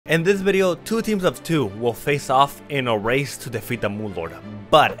In this video, two teams of two will face off in a race to defeat the Moonlord,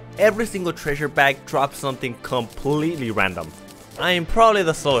 but every single treasure bag drops something completely random. I am probably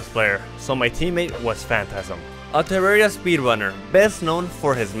the slowest player, so my teammate was Phantasm, a Terraria speedrunner best known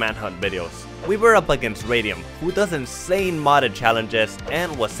for his manhunt videos. We were up against Radium, who does insane modded challenges,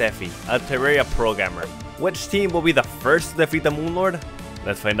 and Waasephi, a Terraria programmer. Which team will be the first to defeat the Moonlord?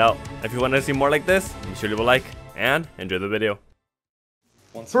 Let's find out. If you want to see more like this, be sure to leave a like and enjoy the video.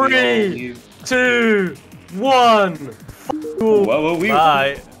 3, 2, 1. Whoa,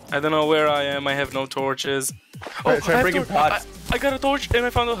 Bye. I don't know where I am. I have no torches. Try breaking pots. I got a torch and I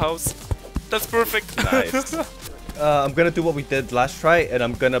found a house. That's perfect. Nice. I'm gonna do what we did last try, and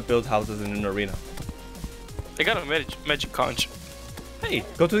I'm gonna build houses in an arena. I got a magic conch. Hey,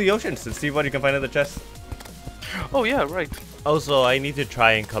 go to the oceans and see what you can find in the chest. Oh yeah, right. Also, I need to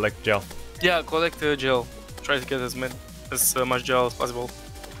try and collect gel. Yeah, collect the gel. Try to get as much gel as possible.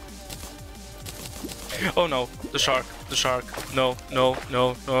 Oh no, the shark. The shark. No.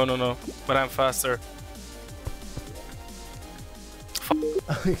 But I'm faster.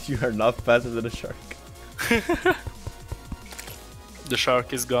 You are not faster than a shark. The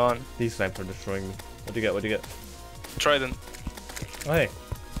shark is gone. These snipes are destroying me. What do you get? What do you get? Trident. Oh, hey,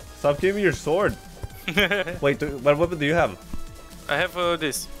 stop giving me your sword. Wait, what weapon do you have? I have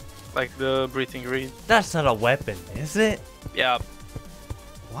this, like the breathing reed. That's not a weapon, is it? Yeah.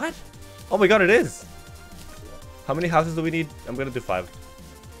 What? Oh my god, it is. How many houses do we need? I'm gonna do 5.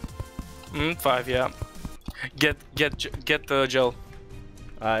 5, yeah. Get the gel.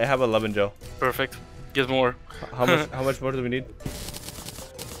 I have 11 gel. Perfect. Get more. How much more do we need?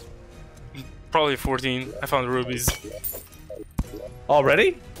 Probably 14. I found rubies.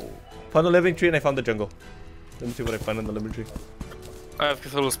 Already? Found the living tree and I found the jungle. Let me see what I find in the living tree. I have a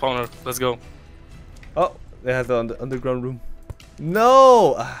little spawner. Let's go. Oh, it has the underground room.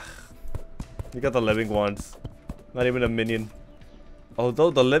 No! You got the living ones. Not even a minion.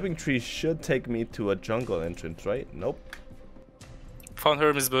 Although the living tree should take me to a jungle entrance, right? Nope. Found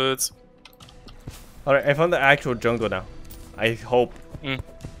Hermes birds. Alright, I found the actual jungle now. I hope. I'm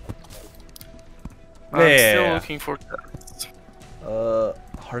Yeah. still looking for that.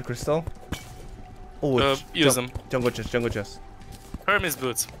 Heart crystal? Oh, use them. Jungle chest. Hermes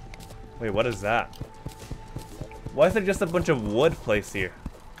boots. Wait, what is that? Why is there just a bunch of wood placed here?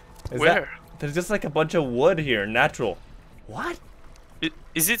 Where? There's just like a bunch of wood here, natural. What?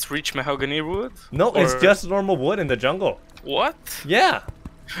 Is it rich mahogany wood? No, it's just normal wood in the jungle. What? Yeah.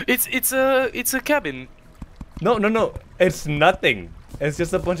 It's a cabin. No. It's nothing. It's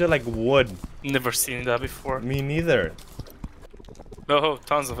just a bunch of like wood. Never seen that before. Me neither. Oh,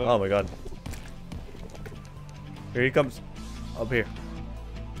 tons of them. Oh my god. Here he comes. Up here.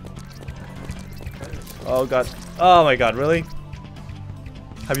 Oh god. Oh my god, really?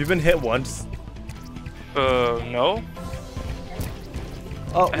 Have you been hit once? No.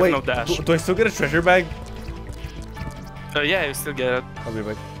 Oh I have wait, no dash. do I still get a treasure bag? Yeah, you still get it. I'll be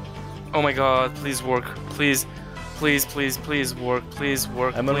back. Oh my god, please work. Please work. Please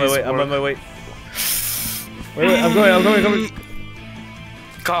work. I'm on my way, I'm on my way. Wait, I'm going.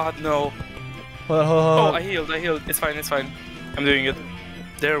 God, no. Hold on. Oh, I healed. It's fine. I'm doing it.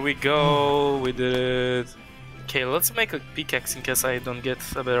 There we go. We did it. Okay, let's make a pickaxe in case I don't get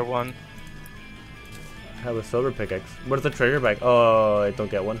a better one. I have a silver pickaxe. Where's the treasure bag? Oh, I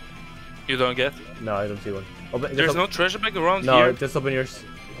don't get one. You don't get? No, I don't see one. There's no treasure bag around here? here? No, just open yours.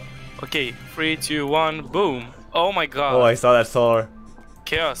 Okay, 3, 2, 1, boom. Oh my god. Oh, I saw that solar.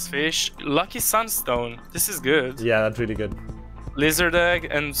 Chaos fish. Lucky sunstone. This is good. Yeah, that's really good. Lizard egg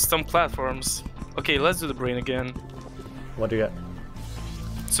and some platforms. Okay, let's do the brain again. What do you get?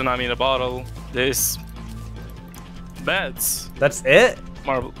 Tsunami in a bottle. This. Beds. That's it?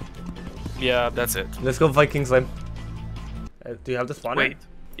 Marble. Yeah, that's it. Let's go fight King Slime. Do you have the spawner? Wait.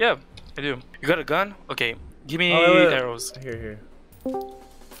 Yeah, I do. You got a gun? Okay. Give me wait. arrows. Here.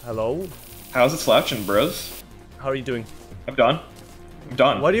 Hello? How's it slashing, bros? How are you doing? I'm done.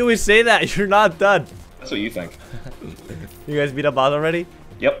 Why do you always say that? You're not done. That's what you think. You guys beat a boss already?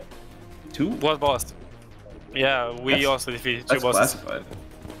 Yep. 2? What boss? Yeah, we also defeated 2 That's bosses. classified.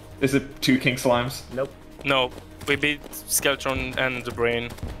 Is it 2 king slimes? Nope. No, we beat Skeleton and the brain.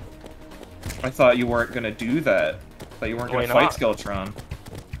 I thought you weren't gonna do that. I thought you weren't gonna Why fight not? Skeletron.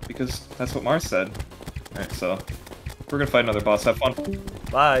 Because that's what Mars said. Alright, so we're gonna fight another boss. Have fun.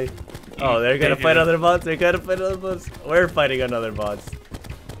 Bye. Oh, they're gonna fight other bots. We're fighting another bots.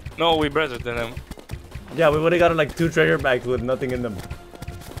 No, we're better than them. Yeah, we would've gotten like 2 treasure bags with nothing in them.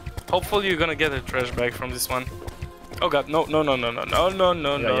 Hopefully you're gonna get a trash bag from this one. Oh god, no. I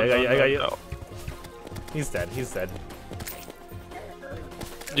got you. He's dead.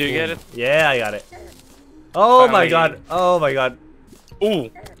 Do you get it? Yeah, I got it. Oh my Finally. god. Oh my god. Ooh.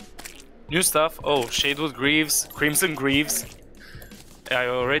 New stuff. Oh, Shadewood Greaves, Crimson Greaves. I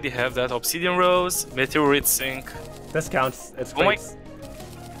already have that. Obsidian Rose, Meteorite Sink. This counts. It's Oh my- crates.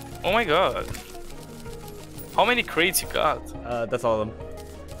 Oh my god. How many crates you got? That's all of them.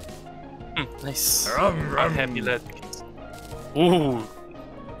 Nice. I'm happy that. Ooh.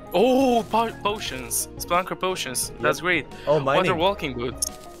 Oh, potions. Spelunker potions. That's great. Oh, mining. Water walking boots.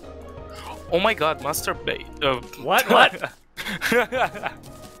 Oh my god, master bait. What? What?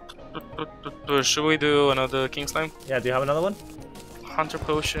 Should we do another king slime? Yeah, do you have another one? Hunter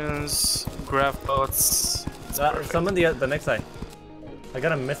potions, grab pots. Summon the next guy. I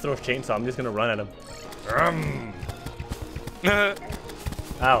got a Mithros chainsaw. I'm just gonna run at him.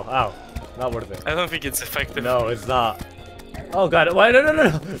 Ow, ow. Not worth it. I don't think it's effective. No, it's not. Oh god. Why? No, no,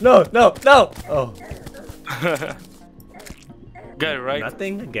 no, no, no, no. Oh. Got it right.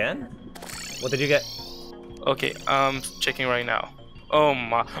 Nothing again? What did you get? Okay, I'm checking right now. Oh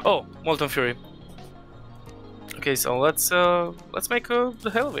my! Oh, Molten Fury. Okay, so let's make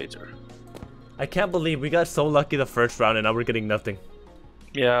the elevator. I can't believe we got so lucky the first round and now we're getting nothing.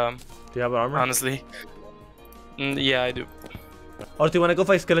 Yeah, Do you have armor? honestly. Yeah, I do. Or do you want to go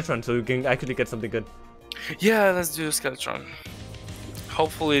fight Skeletron so we can actually get something good? Yeah, let's do Skeletron.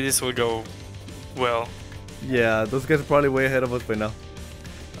 Hopefully this will go well. Yeah, those guys are probably way ahead of us by now.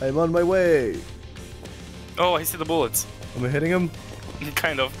 I'm on my way. Oh, I see the bullets. Am I hitting him?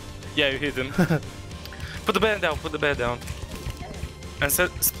 Kind of. Yeah, you hit him. Put the bed down. Put the bed down. And set.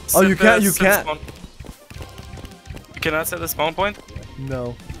 Oh, you can't. You set the can't. spawn. You cannot set the spawn point.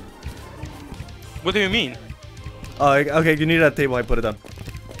 No. What do you mean? Oh, okay. You need that table. I put it down.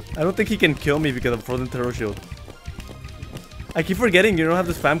 I don't think he can kill me because of Frozen Terror Shield. I keep forgetting you don't have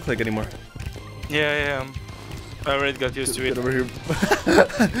the spam click anymore. Yeah, yeah. I already got used to Get it. over here.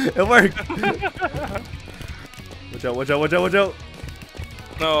 It worked. Watch out! Watch out! Watch out! Watch out!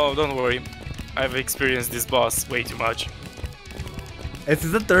 No, don't worry. I've experienced this boss way too much. Is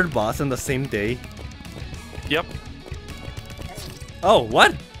this the third boss on the same day? Yep. Oh,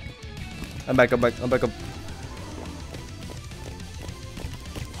 what? I'm back. I'm back. I'm back up.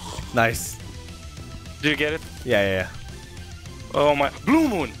 Nice. Do you get it? Yeah, yeah, yeah. Oh my. Blue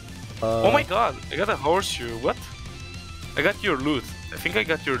Moon! Oh my god, I got a horseshoe. What? I got your loot. I think I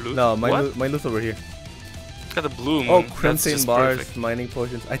got your loot. No, what? my loot's over here. Got a blue moon. Oh, That's Crimson just bars, perfect. mining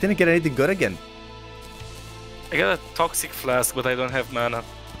potions. I didn't get anything good again. I got a toxic flask, but I don't have mana.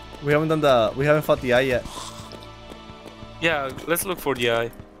 We haven't fought the eye yet. Yeah, let's look for the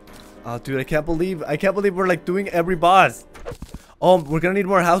eye. Oh, dude, I can't believe we're like doing every boss. Oh, we're gonna need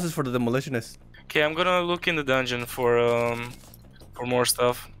more houses for the demolitionists. Okay, I'm gonna look in the dungeon for more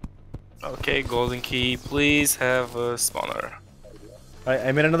stuff. Okay, golden key. Please have a spawner. Alright,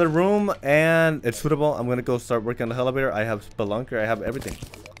 I made another room and it's suitable. I'm gonna go start working on the elevator. I have Spelunker. I have everything.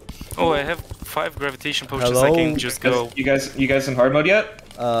 Oh, I have 5 gravitation potions. Hello? I can just go. You guys in hard mode yet?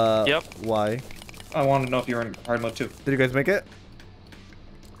 Yep. Why? I wanted to know if you were in hard mode too. Did you guys make it?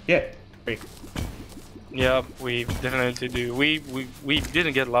 Yeah. Yeah, we definitely do. We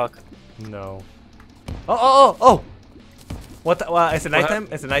didn't get luck. No. Oh! What? Is it What nighttime?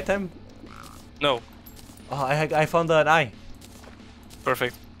 Is it nighttime? No. Oh, I found an eye.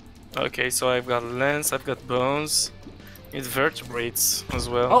 Perfect. Okay, so I've got lens, I've got bones, need vertebrates as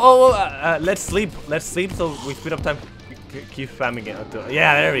well. Oh, let's sleep. Let's sleep so we speed up time. Keep spamming it.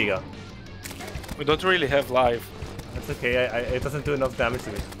 Yeah, there we go. We don't really have life. That's okay. It doesn't do enough damage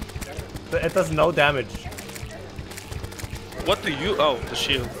to me. It does no damage. What do you? Oh, the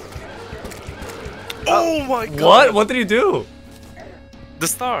shield. Oh my god! What? What did you do? The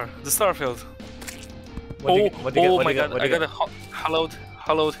star field. What did you get? Oh What my did you get? god! What I did you got a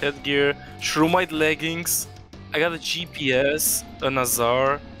hollowed headgear, shroomite leggings. I got a GPS, a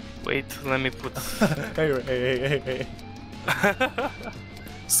Nazar. Wait, let me put. Hey.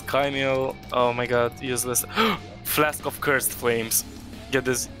 Sky Mill. Oh my god, useless. Flask of cursed flames. Get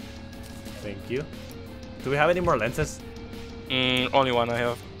this. Thank you. Do we have any more lenses? Only one I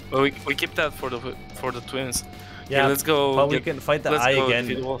have. But we keep that for the twins. Yeah, Okay, let's go. But we can fight the let's eye go again.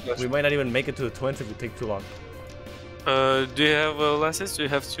 defeat the Wolf. We might not even make it to the twins if we take too long. Do you have lenses? Do you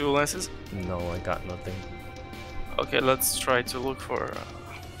have 2 lenses? No, I got nothing. Okay, let's try to look for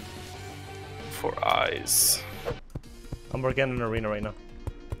eyes. I'm working on an arena right now.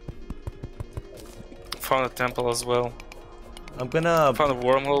 Found a temple as well. I'm gonna. Found a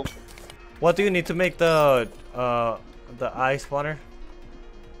wormhole. What do you need to make the eye spawner?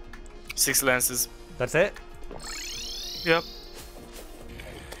 6 lenses. That's it? Yep.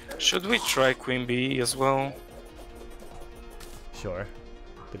 Should we try Queen Bee as well? Sure.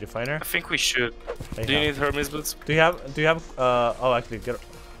 Did you find her? I think we should. I Do you have. need Hermes boots? Do you have oh actually get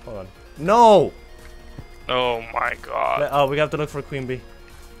hold on. No! Oh my god. Oh, we have to look for Queen Bee.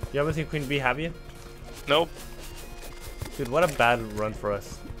 You haven't seen Queen Bee, have you? Nope. Dude, what a bad run for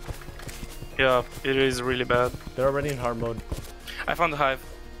us. Yeah, it is really bad. They're already in hard mode. I found the hive.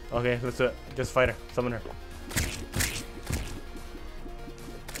 Okay, let's do it. Just fight her. Summon her.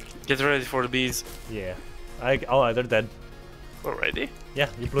 Get ready for the bees. Yeah. Oh, they're dead. Already? Yeah,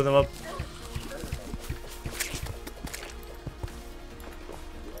 you blew them up.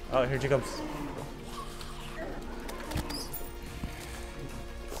 Oh, here she comes.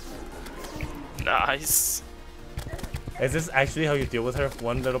 Nice. Is this actually how you deal with her?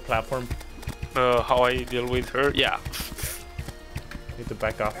 One little platform? How I deal with her? Yeah. You need to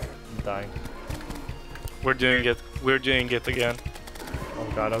back off. I'm dying. We're doing it. We're doing it again.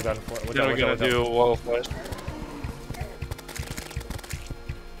 Oh god, oh god. Watch Then we're gonna do wall of flash.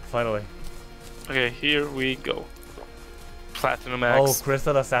 Finally. Okay, here we go. Platinum Oh, axe,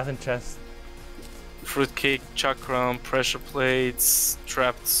 crystal assassin chest. fruitcake, chakram, pressure plates,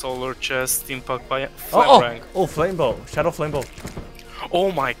 trapped solar chest, steampunk by Oh, flame rank. oh, flame bow. Shadow flame bow.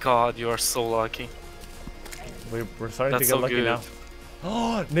 Oh my god, you are so lucky. We're starting That's to get so lucky good. now.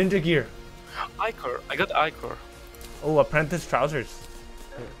 Oh, ninja gear. Ichor, I got Ichor. Oh, apprentice trousers.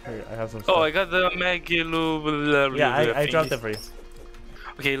 Here, I have some stuff. Oh, I got the Megaloo. Yeah, I dropped it for you.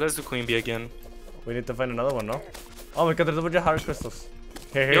 Okay, let's do Queen Bee again. We need to find another one, no? Oh my god, there's a bunch of hard crystals.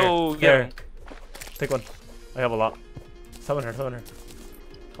 Here, Yo, here. yeah. Take one. I have a lot. Summon her, summon her.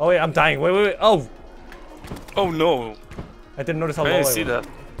 Oh wait, I'm dying. Wait. Oh! Oh no, I didn't notice how I low I didn't was. see that.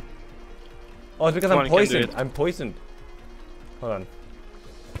 Oh, it's because Come I'm on, you can do poisoned. it. I'm poisoned. Hold on.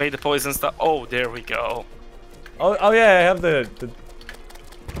 Made the poison stuff. Oh, there we go. Oh yeah, I have the...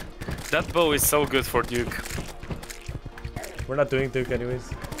 That bow is so good for Duke. We're not doing Duke anyways.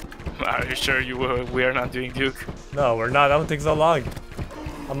 Are you sure we are not doing Duke? No, we're not. That would take so long.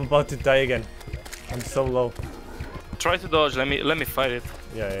 I'm about to die again. I'm so low. Try to dodge. Let me fight it.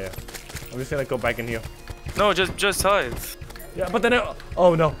 Yeah. I'm just gonna go back in here. No, just hide. Yeah, but then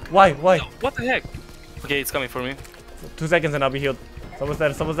oh no. Why? No, what the heck? Okay, it's coming for me. 2 seconds and I'll be healed.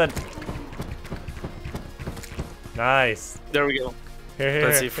 Someone's dead. Nice. There we go. Here.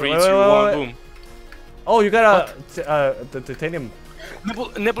 Let's see. 3, Wait, 2, 1, wait. boom. Oh, you got the titanium.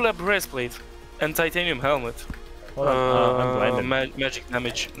 Nebula breastplate and titanium helmet. Hold on, I'm blinded. Magic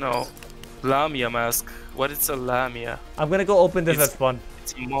damage. No. Lamia mask. What is a Lamia? I'm gonna go open this It's- at spawn.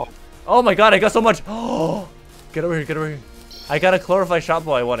 It's a mob. Oh my god, I got so much. Oh, get over here. I got a chlorophyll shot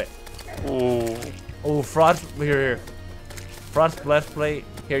bow. I want it. Ooh. Oh, frost. Here. Frost blast plate.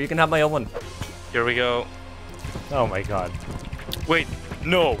 Here, you can have my own one. Here we go. Oh my god. Wait.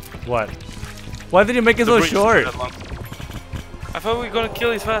 No. What? Why did you make it The so bridge is short? that long. I thought we were gonna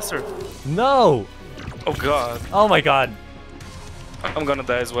kill it faster. No. Oh god. Oh my god. I'm gonna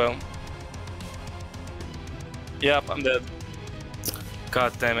die as well. Yep, I'm dead.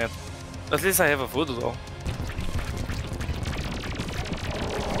 God damn it. At least I have a voodoo though.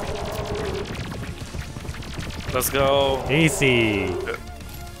 Let's go. Easy.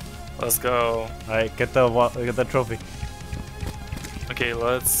 Let's go. All right, get the trophy. Okay,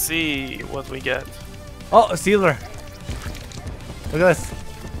 let's see what we get. Oh, a sealer. Look at this.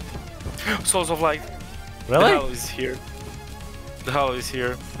 Souls of Light. The Really? Hollow is here. The Hollow is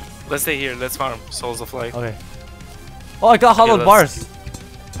here. Let's stay here. Let's farm Souls of Light. Okay. Oh, I got hollowed let's- bars.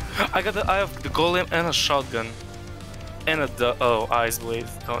 I have the golem and a shotgun. And ice blade.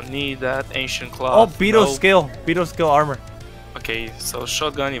 Don't need that. Ancient Oh, cloth. Beetle Nope. skill. Beetle skill armor. Okay, so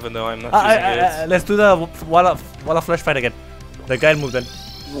shotgun even though I'm not using it. Let's do the wall of flesh fight again. The guy moved in.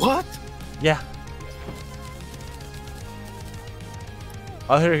 What? Yeah.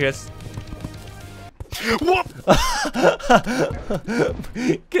 Oh, here he is. What?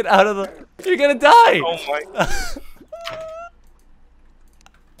 Get out of the... You're gonna die! Oh my.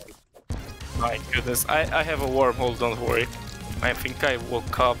 My goodness, I have a wormhole, don't worry. I think I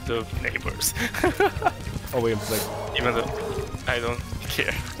woke up the neighbors. Oh wait, I'm like... Even though I don't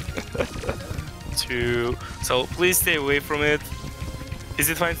care. So please stay away from it. Is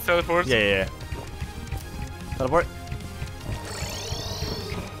it fine to teleport? Yeah. Teleport.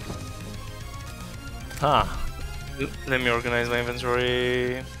 Huh. Let me organize my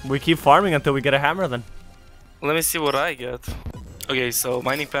inventory. We keep farming until we get a hammer then. Let me see what I get. Okay, so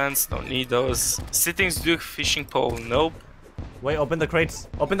mining pants, don't need those. Sittings Duke fishing pole, nope. Wait, open the crates.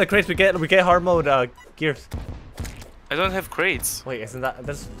 Open the crates, we get hard mode gears. I don't have crates. Wait, isn't that...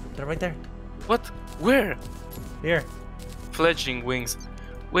 They're right there. What? Where? Here. Fledgling wings.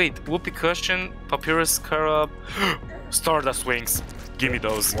 Wait, whoopee cushion, papyrus scarab, stardust wings. Give me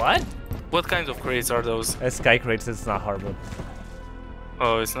those. What? What kinds of crates are those? Sky crates, it's not hard mode.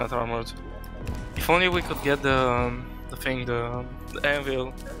 Oh, it's not armored. If only we could get the thing, the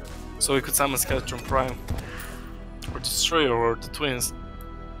anvil, so we could summon Skeleton Prime, or Destroyer, or the twins.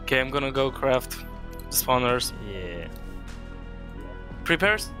 Okay, I'm gonna go craft the spawners. Yeah.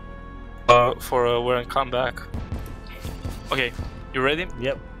 Prepares for when I come back. Okay, you ready?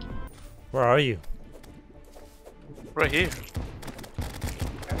 Yep. Where are you? Right here.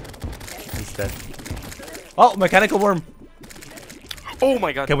 He's dead. Oh, mechanical worm. Oh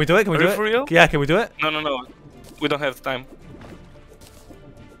my god. Can we do it? Can we Are do you it? for real? Yeah, can we do it? No. We don't have time.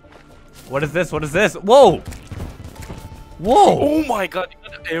 What is this? What is this? Whoa! Whoa! Oh my god, you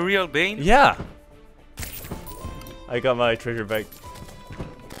got an aerial bane? Yeah. I got my treasure bag.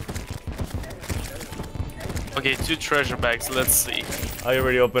 Okay, 2 treasure bags, let's see. I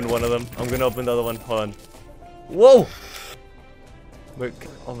already opened one of them. I'm gonna open the other one. Hold on. Whoa! Wait,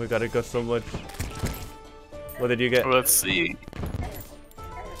 oh my god, it got so much. What did you get? Let's see.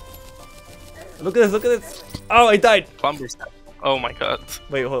 Look at this, look at this. Oh, I died. Plumber staff. Oh my god.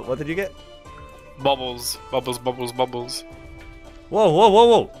 Wait, what did you get? Bubbles. Bubbles, bubbles, bubbles. Whoa, whoa, whoa,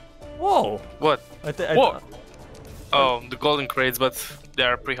 whoa. Whoa. What? What? Oh, the golden crates, but they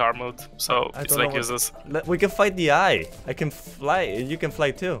are pre-hard mode, so I it's don't like know useless. We can fight the eye. I can fly, and you can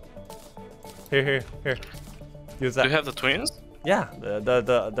fly too. Here. Use that. Do you have the twins? Yeah,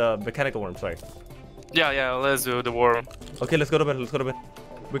 the mechanical worm, sorry. Yeah, let's do the worm. Okay, let's go to bed,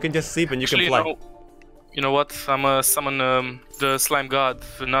 We can just sleep and you Actually, can fly. You know what? I'm gonna summon the slime god,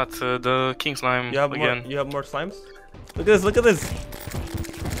 not the king slime again. You have more slimes? Look at this.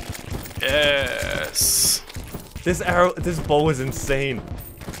 Yes. This bow is insane.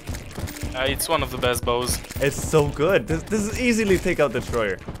 It's one of the best bows. It's so good. This is easily take out the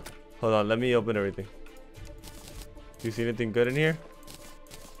destroyer. Hold on, let me open everything. Do you see anything good in here?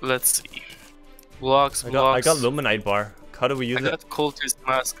 Let's see. Blocks. I got luminite bar. How do we use it? I got cultist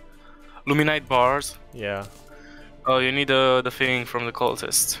mask. Luminite bars. Yeah. Oh, you need the thing from the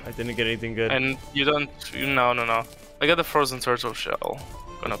cultist. I didn't get anything good. And you don't. No. I got the frozen turtle shell.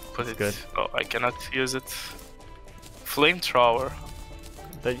 Gonna put it. Good. Oh, I cannot use it. Flamethrower.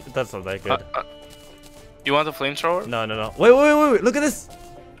 That's not that good. You want a flamethrower? No. Wait. Look at this.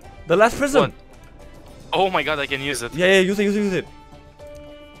 The last prism. What? Oh my god, I can use it. Yeah. Use it.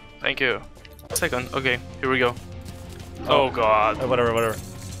 Thank you. Second. Okay, here we go. Oh god. Whatever.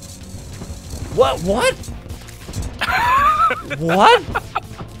 What? What?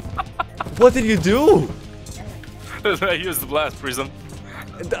 What did you do? I used the blast prism.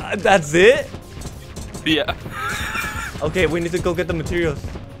 That's it? Yeah. Okay, we need to go get the materials.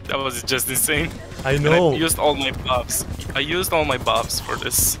 That was just insane. I know. And I used all my buffs. For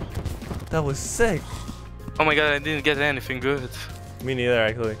this. That was sick. Oh my god, I didn't get anything good. Me neither,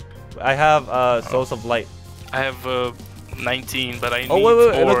 actually. I have Souls of Light. I have 19, but I need wait.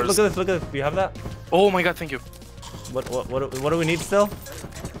 Look ores. at this. Do you have that? Oh my god, thank you. What do we need still?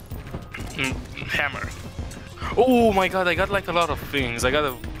 Hammer. Oh my god, I got like a lot of things. I got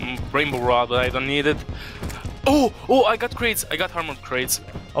a rainbow rod, but I don't need it. Oh, I got crates. I got armored crates.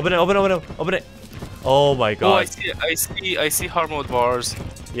 Open it. Oh my god. Oh, I see armored bars.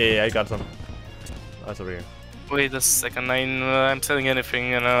 Yeah, I got some. That's over here. Wait a second, I'm selling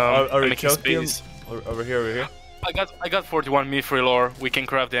anything and are I'm making Chokium? space. Over here. I got 41 mithril ore. We can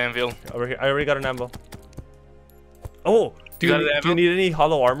craft the anvil. Over here. I already got an anvil. Oh, do you need any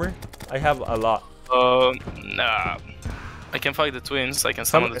hollow armor? I have a lot. Nah. I can fight the twins. I can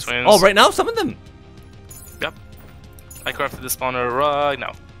summon the twins. Oh, right now? Summon them! Yep. I crafted the spawner right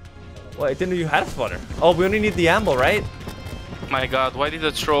now. Well, I didn't know you had a spawner. Oh, we only need the ammo, right? My god, why did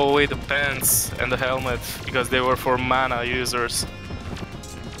I throw away the pants and the helmet? Because they were for mana users.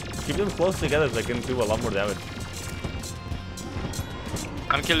 Keep them close together so they can do a lot more damage.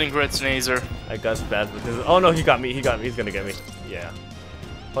 I'm killing Red Snazer. I got bad with this. Oh no, he got me. He's gonna get me. Yeah.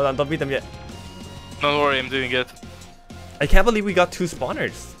 Hold on, don't beat them yet. Don't worry, I'm doing it. I can't believe we got 2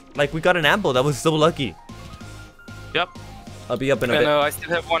 spawners. Like, we got an amble. That was so lucky. Yep. I'll be up in a bit. And I still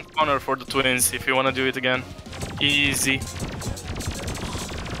have 1 spawner for the twins if you want to do it again. Easy.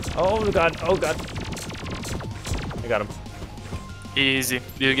 Oh god. I got him. Easy.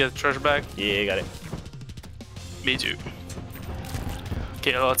 Did you get the treasure bag? Yeah, I got it. Me too.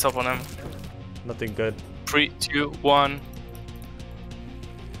 Okay, let's up on him. Nothing good. 3, 2, 1.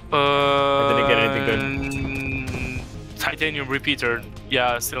 I didn't get anything good. Titanium repeater.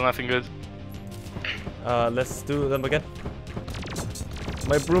 Yeah, still nothing good. Let's do them again.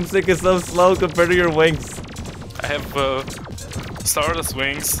 My broomstick is so slow compared to your wings. I have Stardust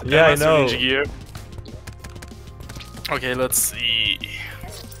wings. Yeah, I and know. Ninja gear. Okay, let's see.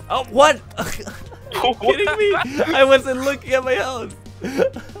 Oh, what? Are you kidding me? I wasn't looking at my health.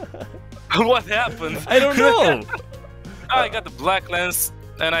 What happened? I don't know. I got the black lens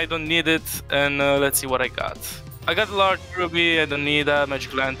and I don't need it. And let's see what I got. I got a large ruby. I don't need that.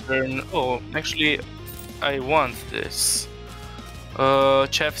 Magic lantern. Oh, actually, I want this.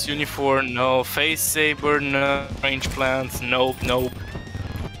 Chef's uniform. No. Face saber. No. Range plant. Nope. Nope.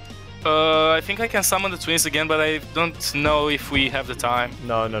 I think I can summon the twins again, but I don't know if we have the time.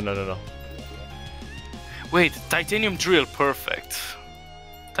 No. Wait, titanium drill, perfect.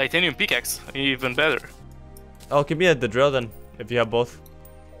 Titanium pickaxe, even better. Oh, give me the drill then, if you have both.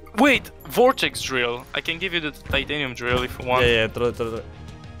 Wait, vortex drill. I can give you the titanium drill if you want. Yeah, throw it.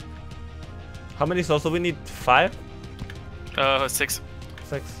 How many souls do we need? 5? 6.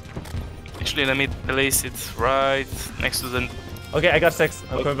 6. Actually, let me place it right next to the... Okay, I got 6.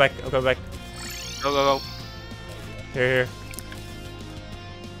 I'm coming back. Go. Here.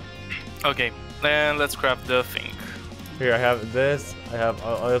 Okay, then let's grab the thing. Here, I have this. I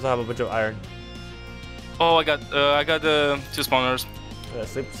also have a bunch of iron. Oh, I got 2 spawners. Yeah,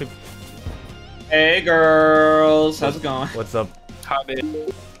 sleep. Hey girls, how's it going? What's up? Hi,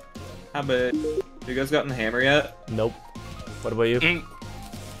 babe. How big? You guys gotten the hammer yet? Nope. What about you?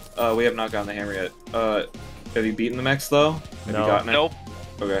 We have not gotten the hammer yet. Have you beaten the mechs though? Have No. you gotten it? Nope.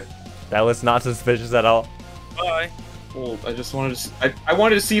 Okay. That was not suspicious at all. Bye. Well, I just wanted to. I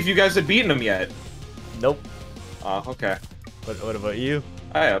wanted to see if you guys had beaten them yet. Nope. Oh, okay. What about you?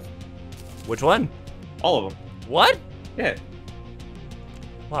 I have Which one? all of them. What? Yeah.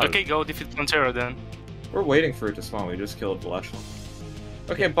 Wow. Okay, go defeat Pantera then. We're waiting for it to spawn. We just killed Gelatine.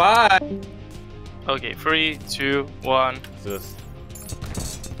 Okay, bye. Okay, 3, 2, 1. Let's do this.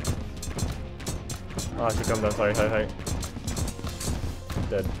 Oh, she come down. Sorry.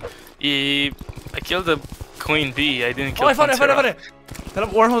 Dead. I killed the queen bee. I didn't kill. Oh, I found it. Tell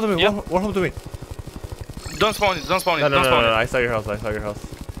him, warm home to me. Yep. Warm home to me. Don't spawn it. Don't spawn it. No. Don't spawn it. I saw your house.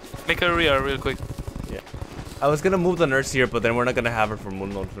 Make a Rhea real quick. Yeah. I was gonna move the nurse here, but then we're not gonna have her for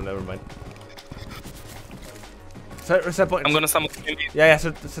moonlord, so never mind. Set point. I'm gonna summon the queen bee. Yeah.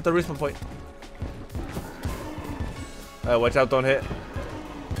 Set the respawn point. Watch out! Don't hit.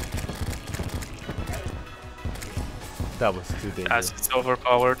 That was too dangerous. It's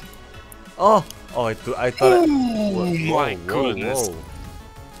overpowered. Oh, I thought. Oh my goodness!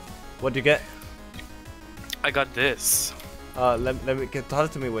 What'd you get? I got this. Let me toss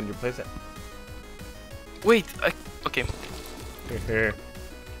it to me when you place it. Wait, okay. Here.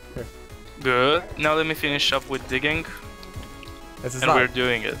 Good. Now let me finish up with digging. We're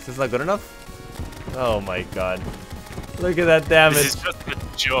doing it. Is this not good enough? Oh my god. Look at that damage. This is just a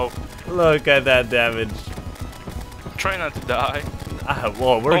joke. Look at that damage. Try not to die.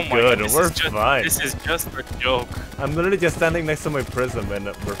 Whoa, we're good. God, we're fine. This is just a joke. I'm literally just standing next to my prism and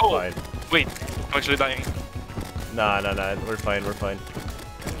we're fine. Wait, I'm actually dying. Nah. We're fine.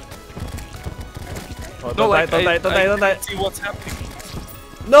 Oh, No, don't die. See what's happening.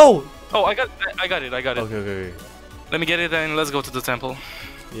 No! Oh, I got it. Okay. Let me get it and let's go to the temple.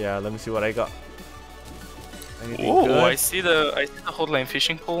 Yeah, let me see what I got. Anything Oh, good? I see the hotline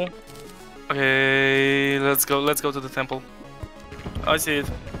fishing pole. Okay, let's go to the temple. I see it.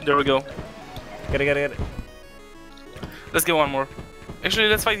 There we go. Get it. Let's get one more. Actually,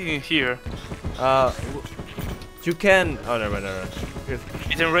 let's fight in here. You can. Oh, never mind.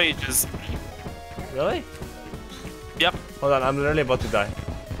 It enrages. Really? Yep. Hold on, I'm literally about to die.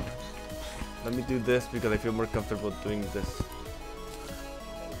 Let me do this because I feel more comfortable doing this.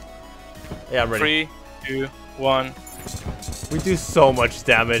 Yeah, I'm ready. 3, 2, 1. We do so much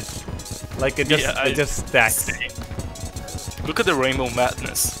damage. Like it just stacks. Look at the rainbow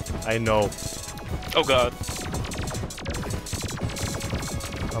madness. I know. Oh god.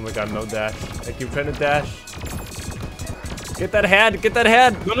 Oh my god, no dash. I keep trying to dash. Get that head!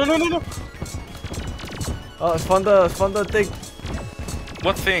 No. Oh, it's fun the thing.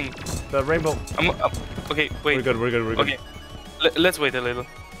 What thing? The rainbow. Okay, wait. We're good. Okay. Let's wait a little.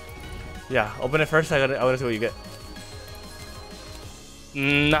 Yeah, open it first. I wanna see what you get.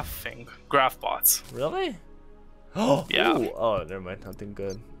 Nothing. Graph bots. Really? Oh yeah. Ooh. Oh, never mind. Nothing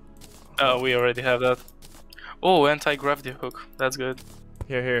good. We already have that. Oh, anti-gravity hook. That's good.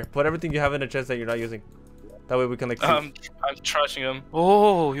 Here. Put everything you have in a chest that you're not using. That way we can like see. I'm trashing them.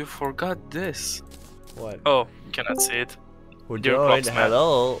 Oh, you forgot this. What? Oh, you cannot see it. We're Dear joined. Props, man.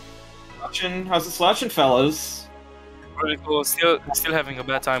 Hello. How's it slashing, fellas? Really cool. Still having a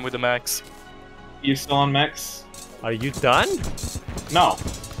bad time with the max. You still on mechs? Are you done? No,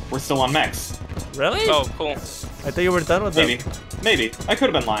 we're still on mechs. Really? Oh, cool. I thought you were done with them. Maybe. I could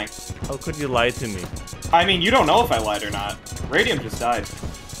have been lying. How could you lie to me? I mean, you don't know if I lied or not. Radium just died.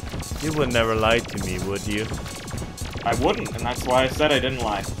 You would never lie to me, would you? I wouldn't, and that's why I said I didn't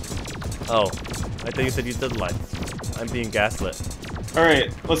lie. Oh, I thought you said you did lie. I'm being gaslit.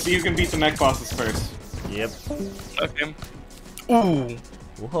 Alright, let's see who can beat the mech bosses first. Yep. Okay. Ooh.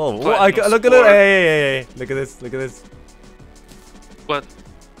 Whoa, whoa Platinum look at it. score. Hey. Look at this, look at this. What?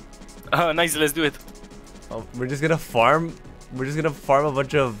 Nice, let's do it. Oh, we're just gonna farm a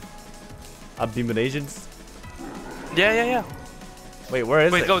bunch of abominations. Yeah. Wait, where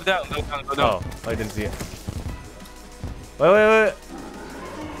is Wait, it? go down, go down, go down. Oh, I didn't see it. Wait.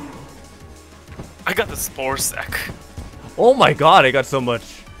 I got the spore sack. Oh my god, I got so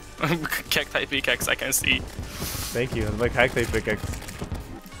much. Cacti pickaxe, I can see. Thank you, my cacti pickaxe.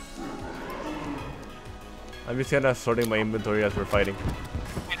 I'm just kind of sorting my inventory as we're fighting.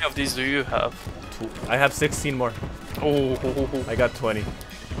 How many of these do you have? I have 16 more. Oh. I got 20.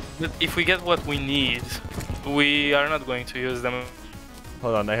 But if we get what we need, we are not going to use them.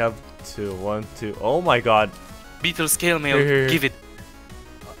 Hold on, I have 2. 1, 2. Oh my god. Beetle scale mail, Here. give it.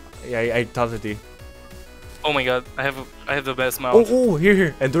 Yeah, I tossed it to you. Oh my god, I have the best mount. Oh,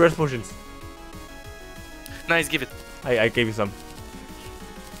 here. Endurance potions. Nice, give it. I gave you some.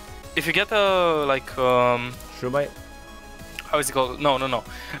 If you get a Shrumite? how is it called? No.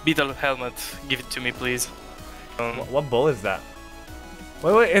 Beetle helmet, give it to me, please. What bow is that?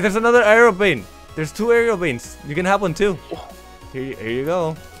 Wait, there's another arrow bane. There's 2 arrow banes. You can have one too. Here you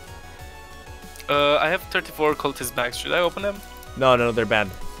go. I have 34 cultist bags. Should I open them? No, they're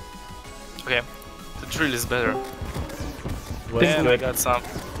banned. Okay. The drill is better. What's And I good? got some.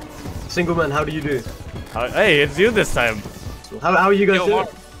 Single man, how do you do? Hey, it's you this time. How are you guys Yo, doing?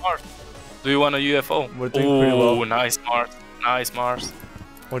 Mars. Do you want a UFO? We're doing pretty well. Nice Mars. Nice Mars.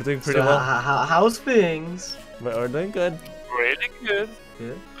 We're doing pretty So, well. how's things? We're doing good. Really good.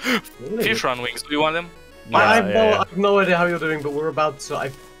 Yeah. Really? Fish run wings. Do you want them? I Yeah. have no idea how you're doing, but we're about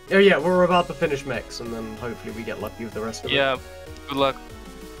to. We're about to finish mechs, and then hopefully we get lucky with the rest of it. Yeah. Good luck.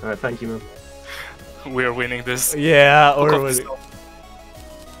 All right, thank you, man. We're winning this. Yeah, Look or up was this-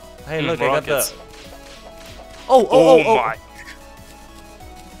 it? Hey, look, I got rockets. the. Oh! My.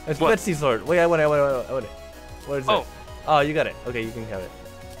 It's What? Betsy sword. Wait, I want it. What is Oh. it? Oh, you got it. Okay, you can have it.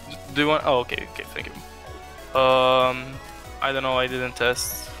 Do you want? Oh, okay, thank you. I don't know. I didn't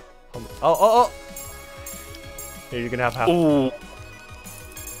test. Oh! Here, you can have half. Ooh.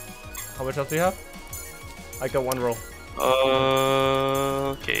 How much else do you have? I got 1 roll.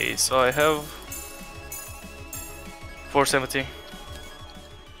 Okay, so I have 470.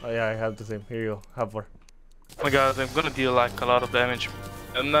 Oh yeah, I have the same. Here you go. Have 4. Oh my god, I'm gonna deal like a lot of damage.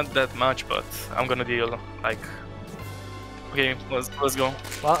 Not that much, but I'm gonna deal like. Okay, let's go.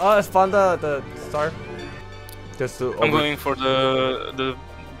 Let's find the star. Just to. I'm going for the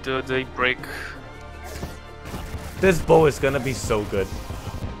daybreak. This bow is gonna be so good.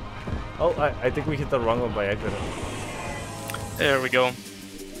 Oh, I think we hit the wrong one by accident. There we go.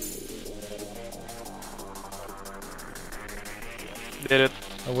 Did it.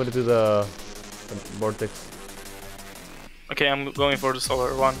 I'm gonna do the vortex. Okay, I'm going for the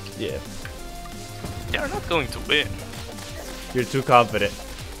solar one. Yeah. They're not going to win. You're too confident.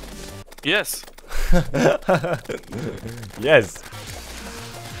 Yes. Yes.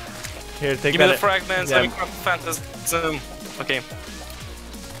 Here, take Give me that. the fragments. Yeah. Let me craft Phantasm. Okay.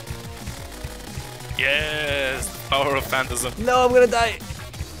 Yes. Power of Phantasm. No, I'm gonna die.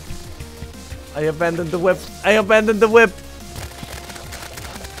 I abandoned the whip. I abandoned the whip.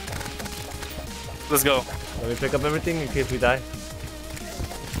 Let's go. Let me pick up everything in case we die.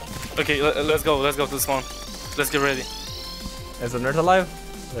 Okay, let's go. Let's go to the spawn. Let's get ready. Is the nerd alive?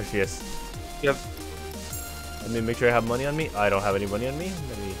 There she is. Yep. Let me make sure I have money on me. I don't have any money on me.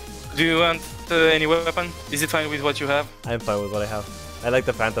 Do you want any weapon? Is it fine with what you have? I'm fine with what I have. I like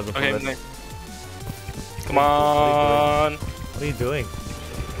the Phantasm. Okay, for this. nice. Come on. What are you doing?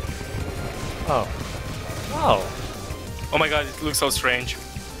 Oh. Oh my god, it looks so strange.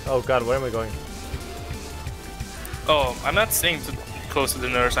 Oh god, where am I going? Oh, I'm not staying too close to the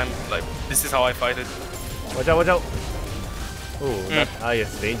nurse. I'm like, this is how I fight it. Watch out, watch out. Ooh, yes, I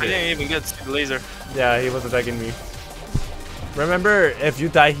danger. didn't even get the laser. Yeah, he was attacking me. Remember, if you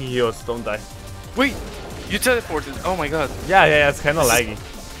die, he heals. Don't die. Wait, you teleported. Oh my god. Yeah, it's kind of laggy.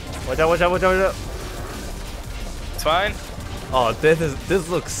 Watch out, watch out, watch out, watch out. It's fine. Oh, this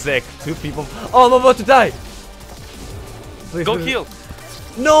looks sick. 2 people. Oh, I'm about to die. Please, Go please. heal.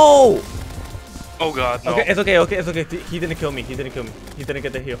 No. Oh god, no. Okay, it's okay. He didn't kill me. He didn't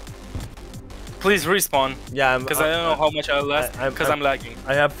get the heal. Please respawn. Yeah, Because I don't know how much I'll last. Because I'm lagging.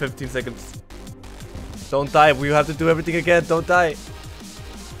 I have 15 seconds. Don't die. We have to do everything again. Don't die.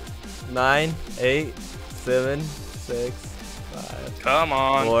 9, 8, 7, 6, 5, Come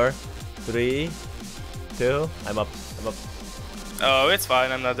on. 4, 3, 2. I'm up. I'm up. Oh, it's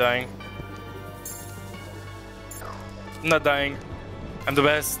fine. I'm not dying. I'm not dying. I'm the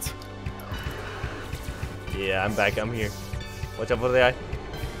best. Yeah, I'm back. I'm here. Watch out for the eye.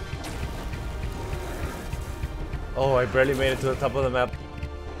 Oh, I barely made it to the top of the map.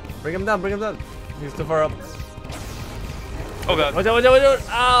 Bring him down. Bring him down. He's too far up. Oh god. Watch out. Watch out. Watch out.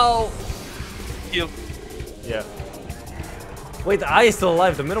 Ow. Heal. Yeah. Wait, the eye is still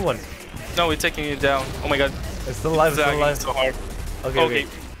alive. The middle one. No, we're taking it down. Oh my god. It's still alive. It's still alive. So hard. Okay. Okay.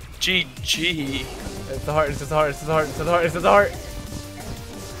 GG. It's the heart. It's just the heart. It's just the heart. It's just the heart. It's just the heart.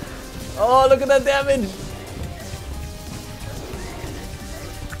 Oh, look at that damage.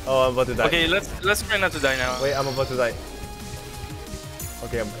 Oh, I'm about to die. Okay, let's try not to die now. Wait, I'm about to die.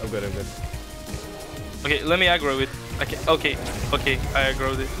 Okay, I'm good. I'm good. Okay, let me aggro it. Okay, I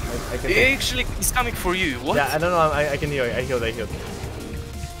aggroed it. I can. It actually, it's coming for you. What? Yeah, I don't know. I can heal. I healed.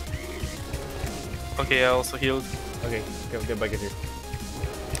 Okay, I also healed. Okay, get back in here.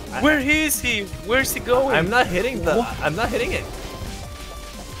 Where is he? Where's he going? I'm not hitting the. I'm not hitting it.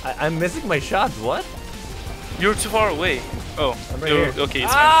 I'm missing my shots. What? You're too far away. Oh, I'm right you're here. okay.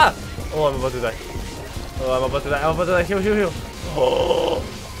 It's Ah! Oh, I'm about to die. Oh, I'm about to die. I'm about to die. Heal. Oh!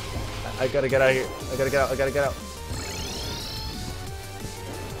 I gotta get out of here. I gotta get out. fine.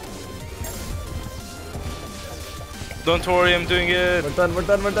 Don't worry, I'm doing it. We're done. We're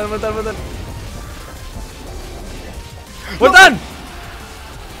done.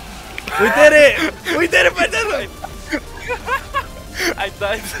 We did it! We did it, Phantasm! I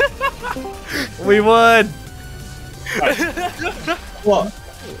died. We won! What?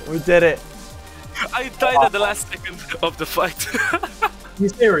 We did it. I died at the last second of the fight. You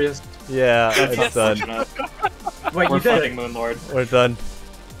serious? Yeah, it's Yes. done. Wait, We're you did fighting it? Moonlord. We're done.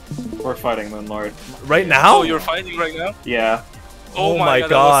 We're fighting Moonlord. Right now? Oh, you're fighting right now? Yeah. Oh, Oh my my god,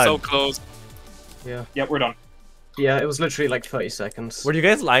 God. that was so close. Yeah. Yep, we're done. Yeah, it was literally like 30 seconds. Were you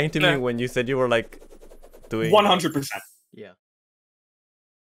guys lying to me No. when you said you were like doing 100%.